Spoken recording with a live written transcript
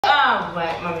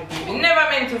like mommy baby. Never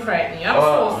meant to frighten you. I'm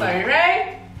so sorry,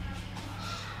 right?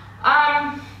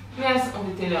 Me have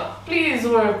something to tell you. Please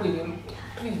work with him.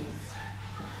 Please.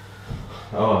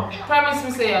 Oh. Promise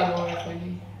me say I'll work with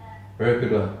you. Work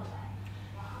with what?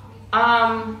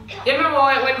 You remember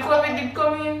when COVID did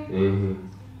come in?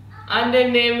 And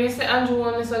then they say Andrew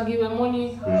Holness will give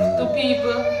money to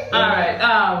people.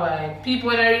 Alright. People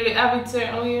when I really have it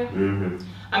certain way.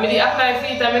 I mean, they apply for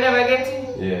it and I never get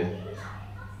it. Yeah.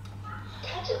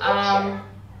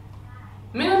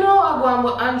 Me don't know how I go on,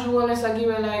 but Andrew Holness will give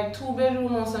you like 2-bedroom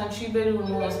house and 3-bedroom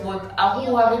house. But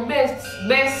who have the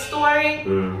best story,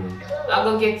 I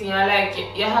go get it. Like,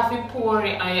 you have to pour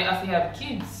it and you have to have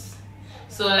kids.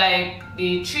 So like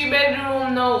the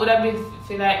 3-bedroom now would have been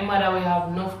for like mother we have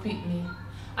enough pitney.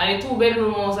 And the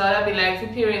 2-bedroom house would have been like for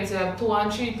parents who have 2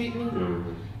 and 3 pitney.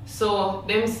 So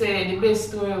them say the best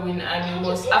story win and we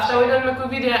must after we done make a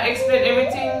video and explain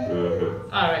everything.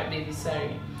 Alright baby,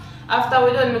 sorry. After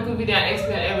we done make a video and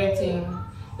explain everything,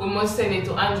 we must send it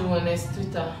to Andrew Holness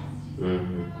Twitter.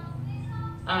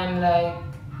 And like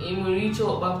he will reach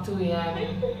out back to you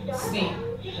and see.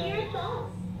 Like,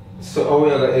 so how we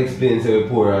gonna explain say we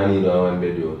poor and need one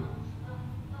bedroom?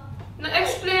 No,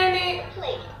 explain it.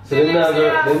 So they're not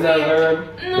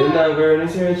going to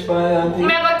research for it and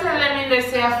things? I'm going to tell them in they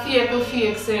say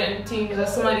fake certain things or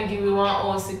somebody give me one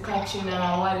house to catching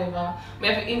or whatever. I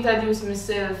have to introduce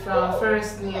myself from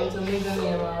first name to middle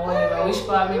name or whatever, which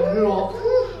part me grew up.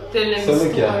 Tell them so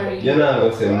the story. You're not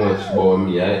going to say much about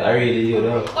me, I really you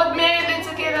know. But me and them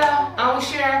together and we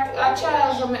share a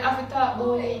child so I have to talk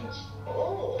about it.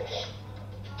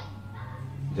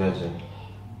 Jaja.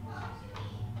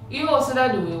 You also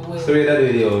that do it well. So you that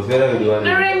do the house, you that do the one?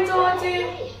 The rent out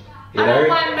it. And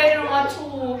 1 bedroom or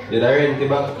 2. You that rent it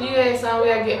back? Yes, and we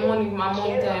are get money my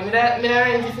money time. I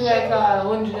rent it for like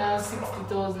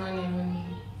 160,000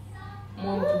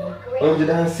 monthly.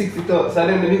 160,000. So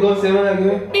then the big house you want to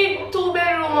give? Big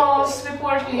 2-bedroom house for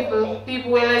poor people. People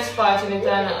who are less fortunate and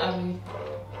not have it.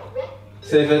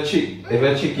 So if a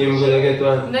chick him gonna get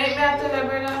one? No, I tell you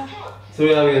brother. So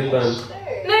we have get one?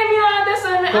 No, that's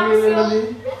what I come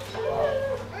here,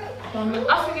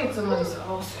 I forget somebody's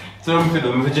house. So if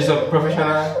you just a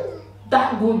professional?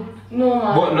 That good. No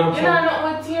man. But no, you know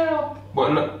not tear up. But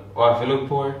no, what if you look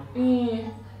poor? Yeah.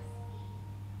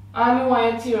 I don't want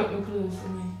you to tear up my clothes for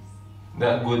me.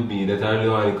 That could be that I only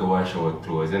want to wash out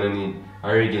clothes. You don't need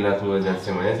a regular clothes and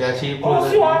similar. You see a cheap clothes.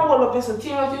 Oh, you want to hold up yourself,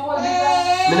 tear up your whole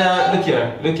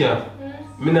bit. Look here.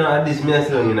 Me not this, me not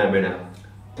selling in a brother.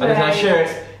 And it's a shirt.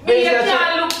 But you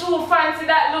can't look too fancy,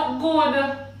 that look good.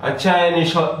 A Chinese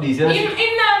shirt this. Him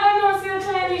not gonna see a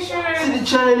Chinese shirt. See the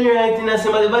Chinese right in a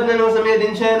somebody, but then also made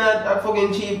in China at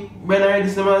fucking cheap. Brother ready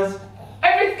summers.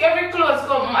 Every clothes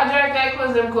come, majority of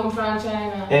clothes them come from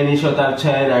China. Any shirt of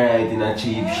China right in a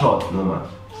cheap shirt, no man.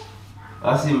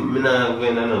 I see me not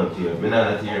going out here. Me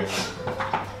not here.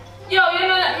 Yo, you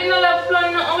know that me not have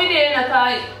plan nothing with you in a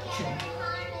car.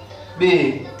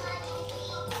 Babe.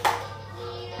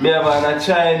 Me have a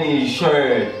Chinese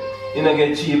shirt. You don't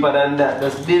get cheaper than that.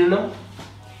 That's bill, no?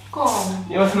 Come.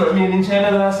 You was not made in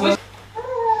China last week?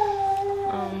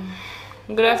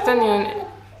 Good afternoon.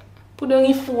 Put down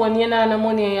your phone, you know no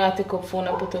money, you take up phone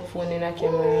and put up phone in a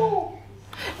camera.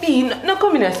 B, no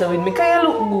come in here with me, because you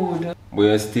look good. But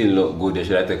you still look good, you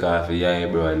should take off your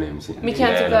eyebrow and them. Me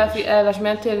can't take off your eyelash,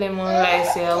 I tell them on lie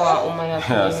say I want woman.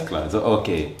 That's class. So,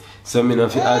 okay. So me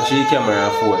not actually camera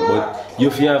and phone, but you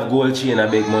have gold chain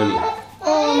and big money.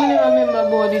 Oh, I never remember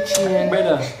about the chain.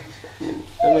 Brother,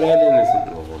 I'm not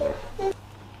listen.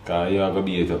 Because you have to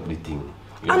beat up the thing.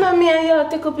 I know me and you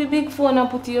take up a big phone and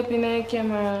put it up in the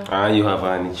camera. And you have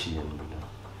any chain, brother.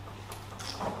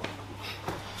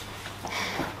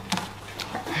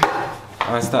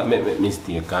 I stop make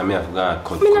mistake, because I have got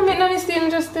cut. I don't make no mistake,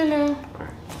 just tell you.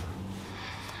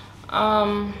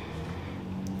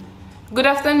 Good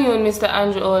afternoon, Mr.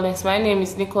 Andrew Holness. My name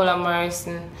is Nicola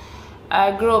Morrison.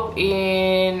 I grew up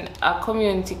in a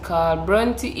community called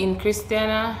Bronte in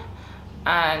Christiana,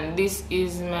 and this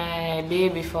is my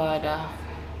baby father,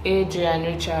 Adrian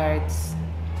Richards.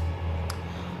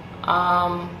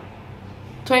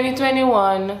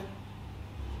 2021,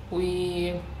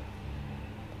 we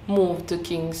moved to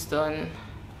Kingston,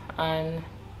 and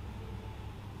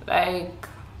like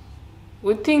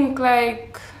we think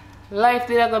like life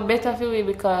did go better for we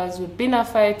because we've been a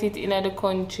fight it in the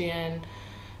country and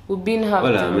we've been happy.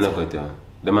 Well, I'm not going to.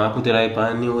 They might put it like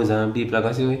on news and people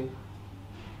like see.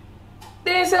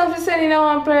 They say send in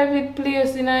one private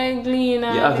place in a Glean.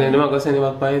 Yeah, after them go send it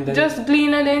back by internet. Just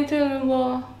Glean and then tell me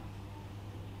about.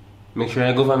 Make sure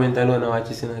your government alone watch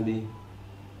this in a day.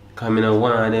 Cause I don't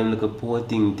want them little poor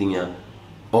thing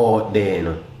out there, you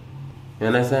know. You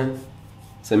understand?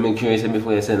 So make sure you say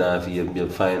before you send off, you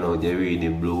find out you read the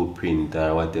blueprint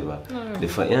or whatever. You know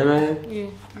what I mean? Yeah.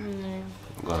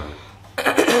 Go on.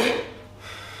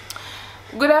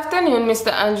 Good afternoon,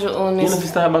 Mr. Andrew Holness. You know, if you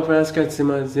start back for a scratch,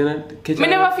 Simmons, you know? Me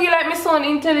never feel like me sound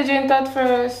intelligent at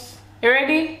first. You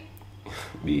ready?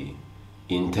 Be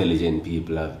intelligent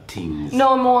people have things.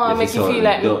 No more make you feel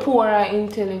like me poor and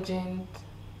intelligent.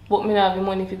 But me not have the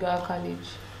money to go to college.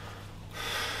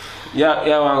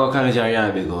 Yeah, want to go college or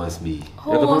you big house, be.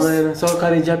 So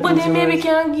college but then maybe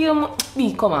can give you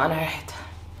be come on, alright.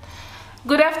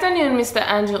 Good afternoon, Mr.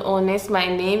 Andrew Holness. My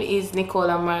name is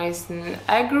Nicola Morrison.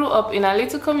 I grew up in a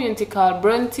little community called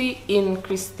Brunty in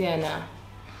Christiana.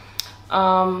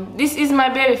 This is my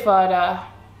baby father.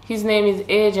 His name is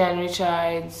Adrian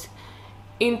Richards.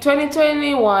 In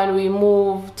 2021, we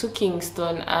moved to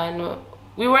Kingston and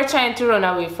we were trying to run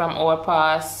away from our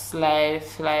past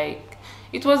life. Like,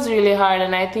 it was really hard,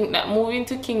 and I think that moving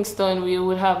to Kingston, we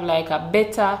would have like a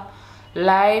better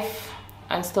life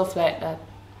and stuff like that.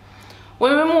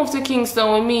 When we moved to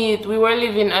Kingston, we were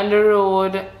living on the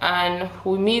road and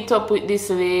we meet up with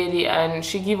this lady and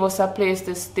she give us a place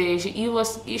to stay. She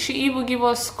even give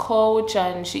us couch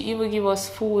and she even give us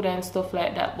food and stuff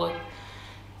like that. But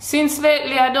since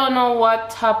lately, I don't know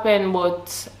what happened,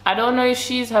 but I don't know if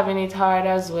she's having it hard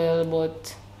as well,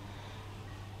 but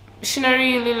she not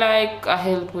really like a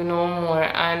help with no more.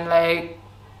 And like,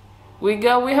 we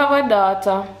have a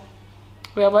daughter.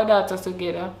 We have a daughter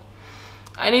together.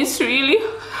 And it's really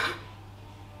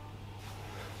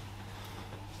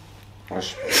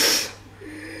okay.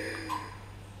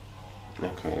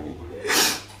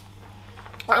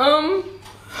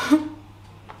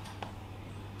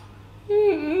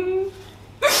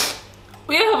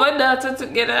 We have a daughter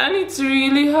together and it's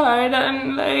really hard,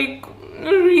 and like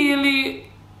really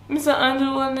Mr.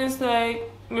 Andrew Holness, like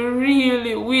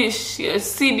really wish you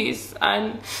see this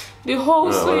and the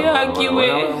house we are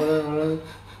giving.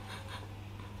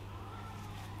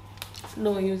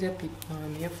 No, use your pick,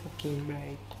 man. You're fucking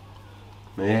bright.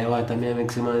 Yeah, what am I make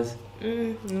Simmons?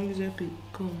 No, use your pick.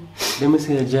 Come. Let me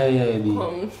see a giant.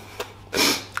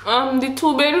 Come. The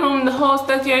 2-bedroom, the house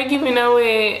that you're giving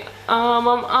away, I'm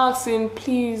asking,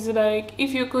 please, like,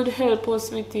 if you could help us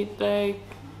with it. Like,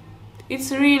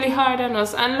 it's really hard on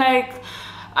us. And like,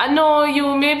 I know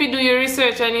you maybe do your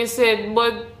research and you said,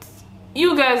 but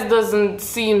you guys doesn't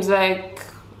seem like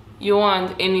you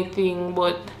want anything,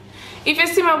 but if you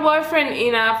see my boyfriend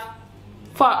in a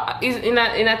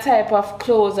type of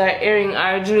clothes or earring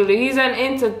or jewelry, he's a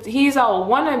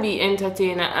wannabe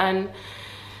entertainer, and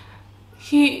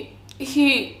he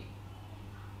you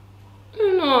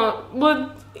know,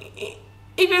 but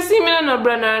if you see me no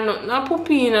brother no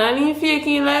pupina and he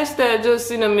faking lifestyle just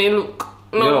me look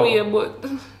no way, but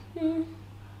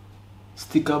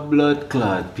stick a blood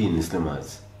clot pin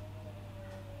slimmers.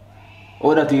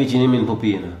 Oh, that you him in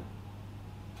pupina.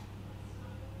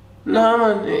 Nah,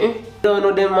 man, Don't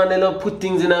know them man, they love put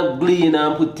things in a glue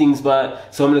and put things by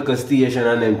some little station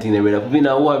and them things, brother.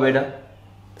 Pupina what, brother?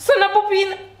 So na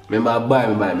pupina? Remember,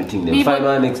 buy me thing them. Find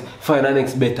the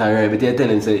next better, right? But you tell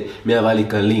them, say, me have a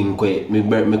little link where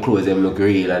me clothes them look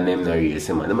real and them not real,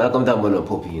 see man. Them come talk about no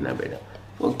pupina, brother.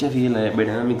 What you feel like,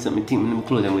 brother? I mix up my thing, me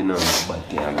clothes them with no bad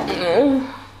thing.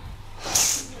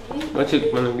 Watch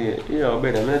it, man, yeah,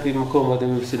 brother. I'm not even come out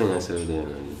and sit down and say there.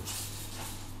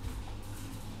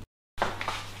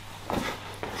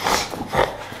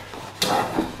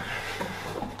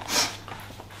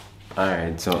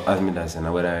 Alright, so as me that's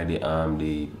what are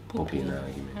the puppy now?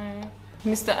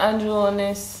 Mr. Andrew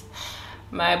Holness,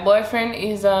 my boyfriend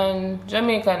is an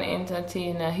Jamaican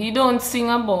entertainer. He don't sing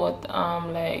about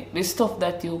like the stuff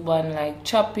that you ban, like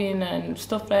chopping and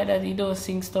stuff like that. He don't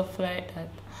sing stuff like that.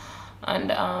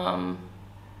 And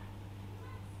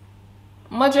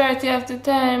majority of the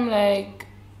time, like,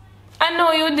 I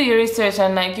know you do your research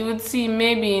and like you would see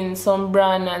maybe in some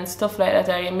brand and stuff like that,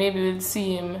 or maybe you would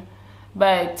see him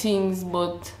buy things,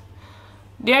 but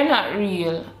they're not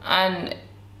real. And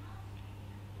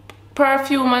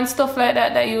perfume and stuff like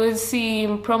that that you would see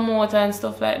him promote and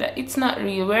stuff like that, it's not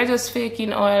real. We're just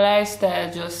faking our lifestyle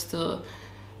just to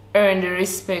earn the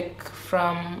respect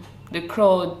from the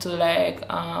crowd to like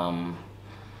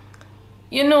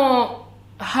you know,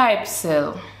 hype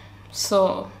sell.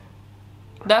 So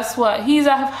that's what he's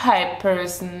a hype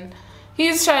person.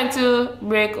 He's trying to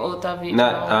break out of it.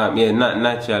 Not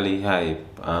naturally hype.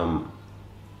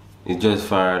 It's just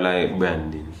for like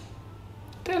branding.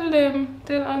 Tell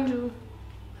Andrew.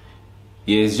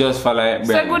 Yeah, it's just for like...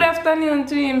 Say good afternoon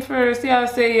to him first. Yeah,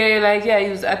 say yeah, like yeah,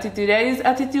 use attitude. Yeah, use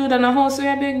attitude and a house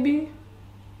where big be.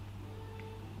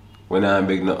 When I'm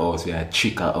big no house, we are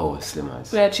chicken house, man.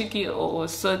 We are chicken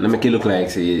house. So let make it look like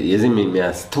say you see me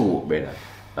a stove, brother.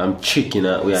 I'm chicken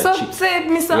we are chicken. So say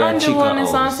Mr. Andrew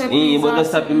Holness and say please. But don't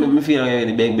stop me feel like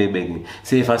the beg.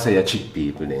 Say if I say you chick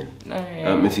people then.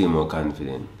 Alright. Me feel more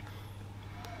confident.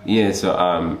 Yeah,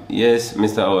 so yes,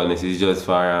 Mr. Holness is just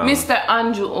for Mr.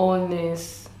 Andrew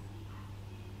Holness.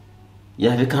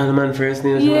 Yeah, you call the man first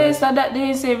name? Yes, so that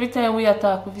they say every time we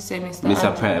attack, we say Mr.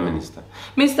 Mr. Prime Minister.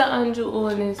 Mr. Andrew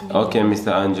Holness. Okay,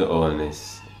 Mr. Andrew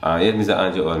Holness. Yes, Mr.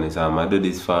 Andrew Holness. I do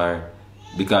this for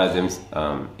because them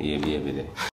yeah.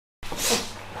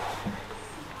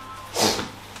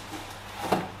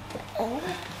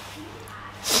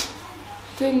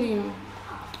 Tell him.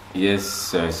 Yes,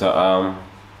 sir. So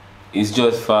it's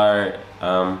just for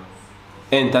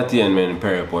entertainment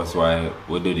purpose why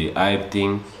we do the hype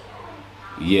thing.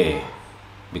 Yeah,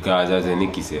 because as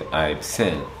Nikki said, hype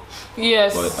sell.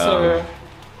 Yes, but, sir.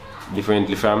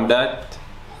 Differently from that,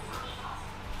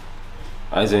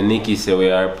 as Nikki said,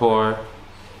 we are poor.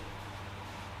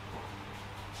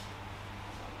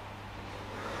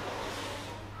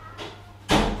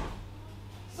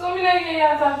 So me like you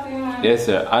talking, man. Yes,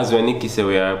 sir. As when Nikki said,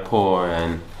 we are poor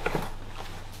and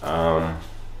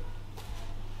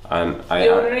I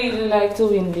you would really like to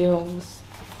win the house.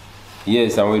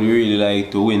 Yes, and we'd really like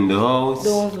to win the house.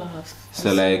 Don't laugh.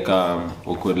 So like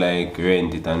we could like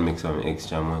rent it and make some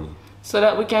extra money. So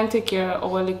that we can take care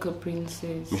of our little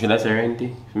princess. You should not say rent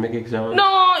it to make extra money?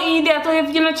 No, idiot.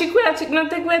 If you no chick where chick no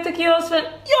take where take your house. Yo, me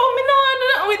no want do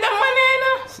that with that money, you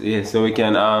know. So, yeah, so we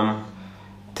can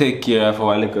take care of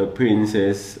our little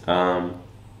princess. Her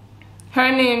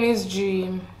name is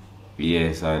Dream.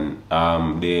 Yes, and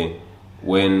they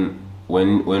when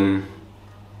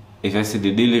if you see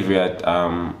the delivery at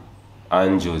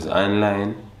Andrew's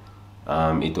online,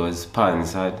 it was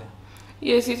sponsored.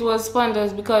 Yes, it was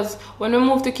sponsored because when we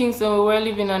moved to Kingston, we were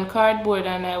living on cardboard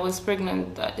and I was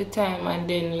pregnant at the time. And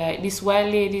then like this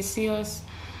white lady see us,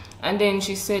 and then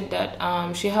she said that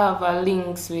she have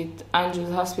links with Andrew's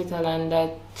hospital and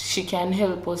that she can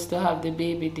help us to have the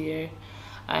baby there.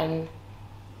 And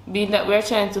being that we're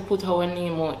trying to put our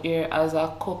name out there as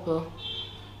a couple,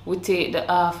 we take the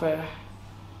offer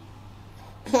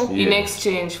in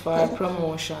exchange for a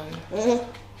promotion.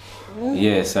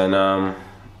 Yes, and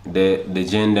the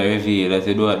gender reveal that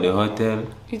you do at the hotel.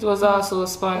 It was also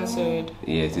sponsored.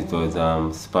 Yes, it was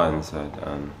sponsored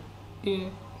and yeah.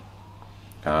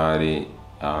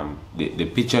 The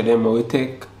picture them we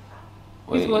take.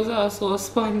 It was also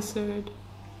sponsored.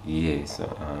 Yes,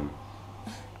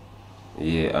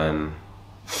 yeah, and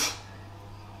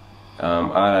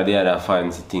all of the other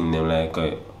fancy thing them like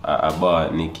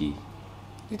about Nikki.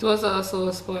 It was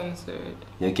also sponsored.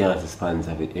 You can't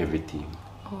sponsor with everything.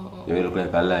 Oh. You look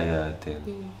like a liar, I tell.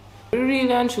 Yeah. We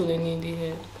really and truly need the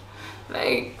help.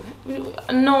 Like,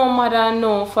 no mother,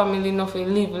 no family,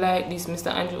 nothing live like this,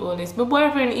 Mr. Andrew Holness. My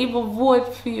boyfriend even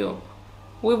vote for you.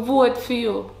 We vote for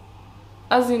you.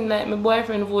 As in, like, my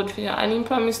boyfriend vote for you. And he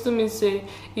promised to me, say,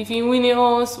 if you win a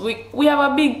house, we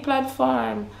have a big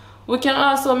platform. We can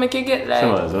also make it get like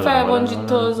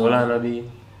 500,000. Hold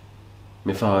on,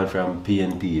 me forward from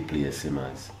PNP place,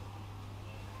 Simmons.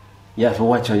 You have to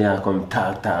watch how you come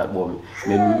talk about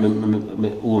me.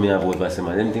 Who me have vote for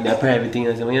Simmons. Anything that private thing,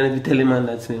 you have to tell him man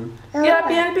that's him. Yeah,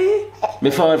 PNP? Me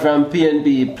forward from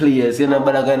PNP place, you know,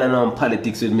 but I got on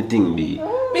politics with me thing be.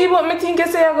 Me, but me think you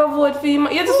say I go vote for him.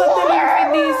 You just have to tell him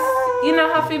for this. You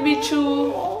don't have to be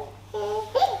true.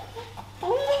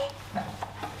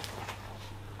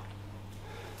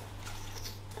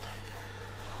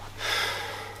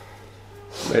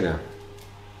 Brother,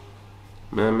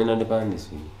 I'm not depend this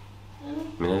thing.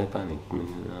 I'm not panic.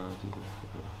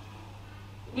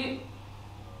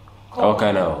 What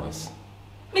kind of house?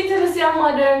 Me tell you see a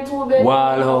modern two-bedroom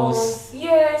wall house.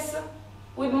 Yes,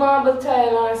 with marble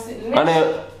tile and sitting. Me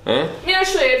I'll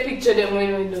show you a picture of them when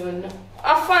we're done.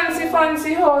 A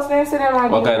fancy house, then see them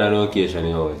again. What kind of location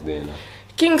the house there now?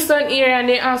 Kingston area, and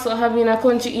they also having a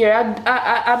country area.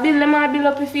 I build them, I build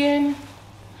up if you.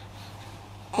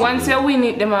 Once you win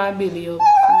it, them will build you up.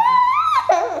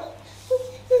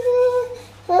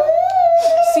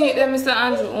 See them, Mr.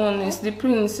 Andrew Holness, the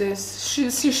princess.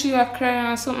 She a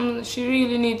crying or something. She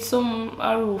really needs a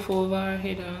roof over her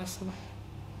head also.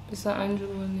 Mr.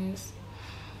 Andrew Holness.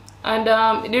 And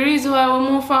the reason why we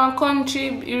move from country,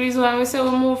 the reason why we say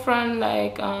we move from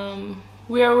like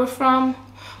where we're from,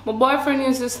 my boyfriend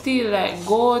used to steal like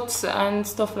goats and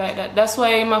stuff like that. That's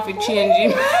why I'm have to change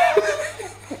him.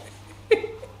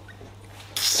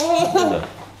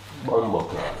 Bumbo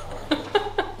class.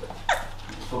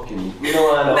 Fucking, you know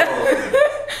what I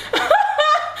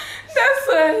That's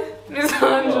why, Mr.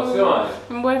 Andrew.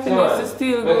 My boyfriend used to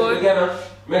steal gold.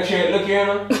 Make sure, look here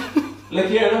now. Look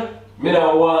here now. Me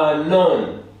don't want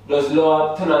none. Just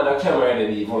Lord, turn on the camera and then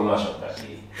before we mash up that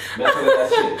shit. Turn on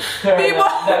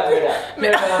that Me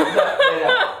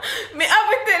have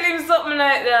to tell him something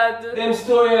like that. Them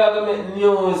story are gonna make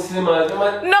news, man.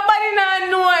 Nobody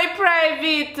know it's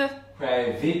private.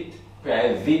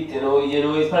 Private, you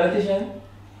know he's politician?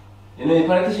 You know he's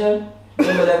politician?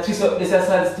 Remember that twist up this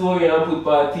sad story and put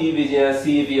on TV and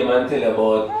CV and tell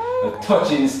about a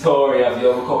touching story of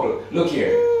young couple. Look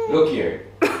here.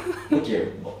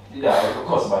 Yeah, of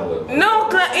course, by the way. No,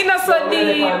 it's not so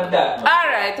deep.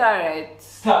 Alright.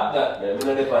 Stop that,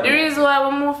 man. The reason why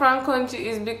we move from country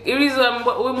is the reason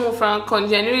why we move from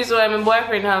country and the reason why my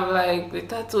boyfriend have like the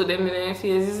tattoo them in their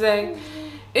face is like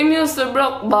he used to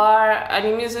broke bar and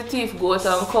he used to thief goat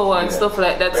and cow and stuff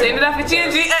like that. So he didn't have to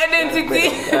change his identity.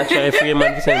 I try to free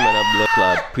man to send man a blood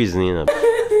clot prison, you know.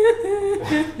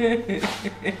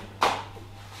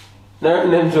 Now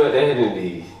them draw the head in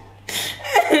these.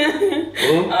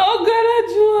 Oh God, I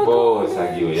joke. Boss,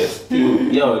 I give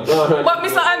you yo, don't. But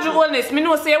Mr. Andrew Holness, me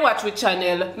know say watch with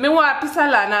channel. Me want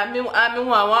Pisalana, me want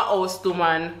one house to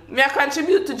man. Me I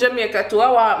contribute to Jamaica to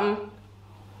our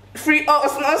free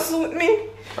house not suit me.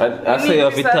 I say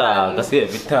every time.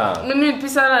 Me need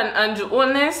Pisalan Andrew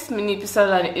Holness, me need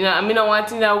Pisalan. You know, I don't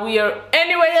want in a weird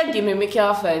anyway you give me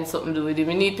can't find something to do with it.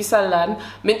 Me need Pisalan.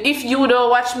 If you don't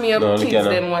watch me, your kids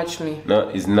them watch me. No,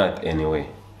 it's not anyway.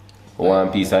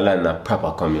 One piece of land, a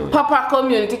proper community. Proper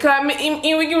community, because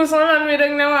he will give me some land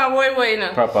with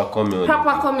boy. Proper community.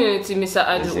 Proper community, Mr.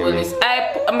 Andrew Holness.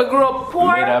 I grow up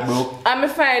poor, I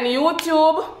find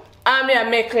YouTube, and I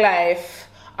make life.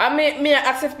 I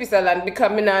accept piece of land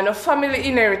because I have no family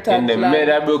inheritance. In the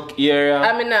Meadowbrook area.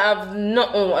 I have no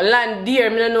land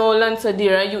there, I no land so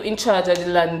there, and you in charge of the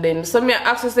land then. So I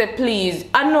ask you say please,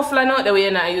 enough land out the way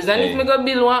I use. And if I go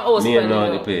build one house, me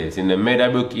know the place. In the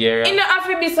Meadowbrook area. It don't have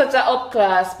to be such an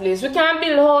upclass place. We can't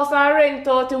build a house and rent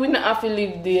out, we don't have to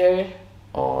live there.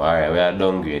 Oh, alright, we are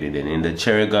downgraded then. In the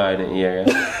Cherry Garden area.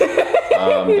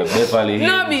 The Beverly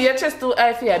Hills. No, you're just too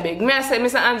high for your big. Me I say,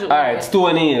 Mr. Andrew. Alright,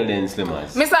 Stony Hill then,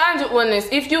 Slimmers. Mr. Andrew Holness,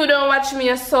 if you don't watch me,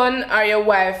 your son or your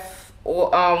wife,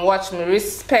 or watch me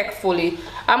respectfully,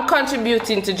 I'm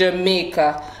contributing to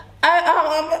Jamaica.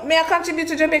 I contribute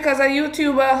to Jamaica as a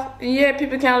YouTuber. Yeah,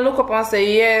 people can look up and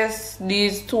say, yes,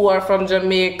 these two are from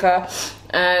Jamaica.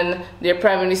 And their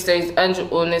Prime Minister is Andrew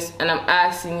Holness, and I'm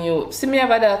asking you, see me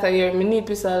have a daughter here, me need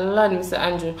piece of land, Mr.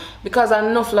 Andrew, because I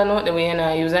enough land out the way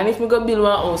I use, and if me go build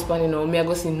one house, you know, me I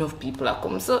go see enough people that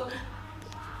come. So,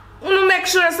 you make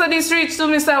sure so this reach to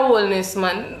Mr. Holness,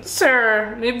 man.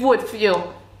 Sir, me vote for you.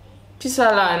 Piece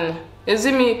of land. You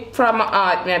see me from my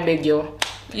heart, me I beg you.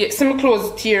 Yeah, see me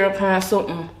close tear up or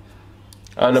something.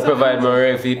 And to provide more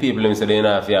rent for people so they don't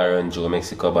have to run through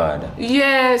Mexico border.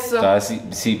 Yes. Because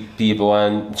see people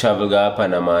want travel go to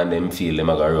Panama and them feel them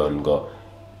are going to run go.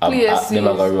 Them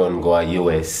are going to run go to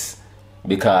US.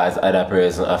 Because other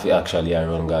person have to actually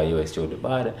run go to US through the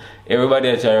border. Everybody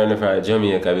is trying to run for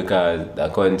Jamaica because the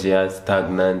country is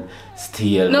stagnant,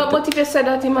 still. No, but if you said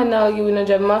that him and now you in a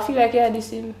job, I feel like you had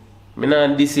this him. I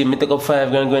don't this him. I take up $5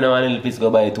 grand, go in one little piece, go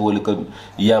buy 2 little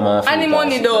yama. And the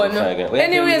money done.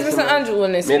 Anyways, Mr. Andrew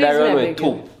Holness, please me run with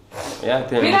 2. Yeah,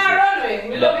 tell me. Me not run with.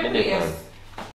 Me love you, please.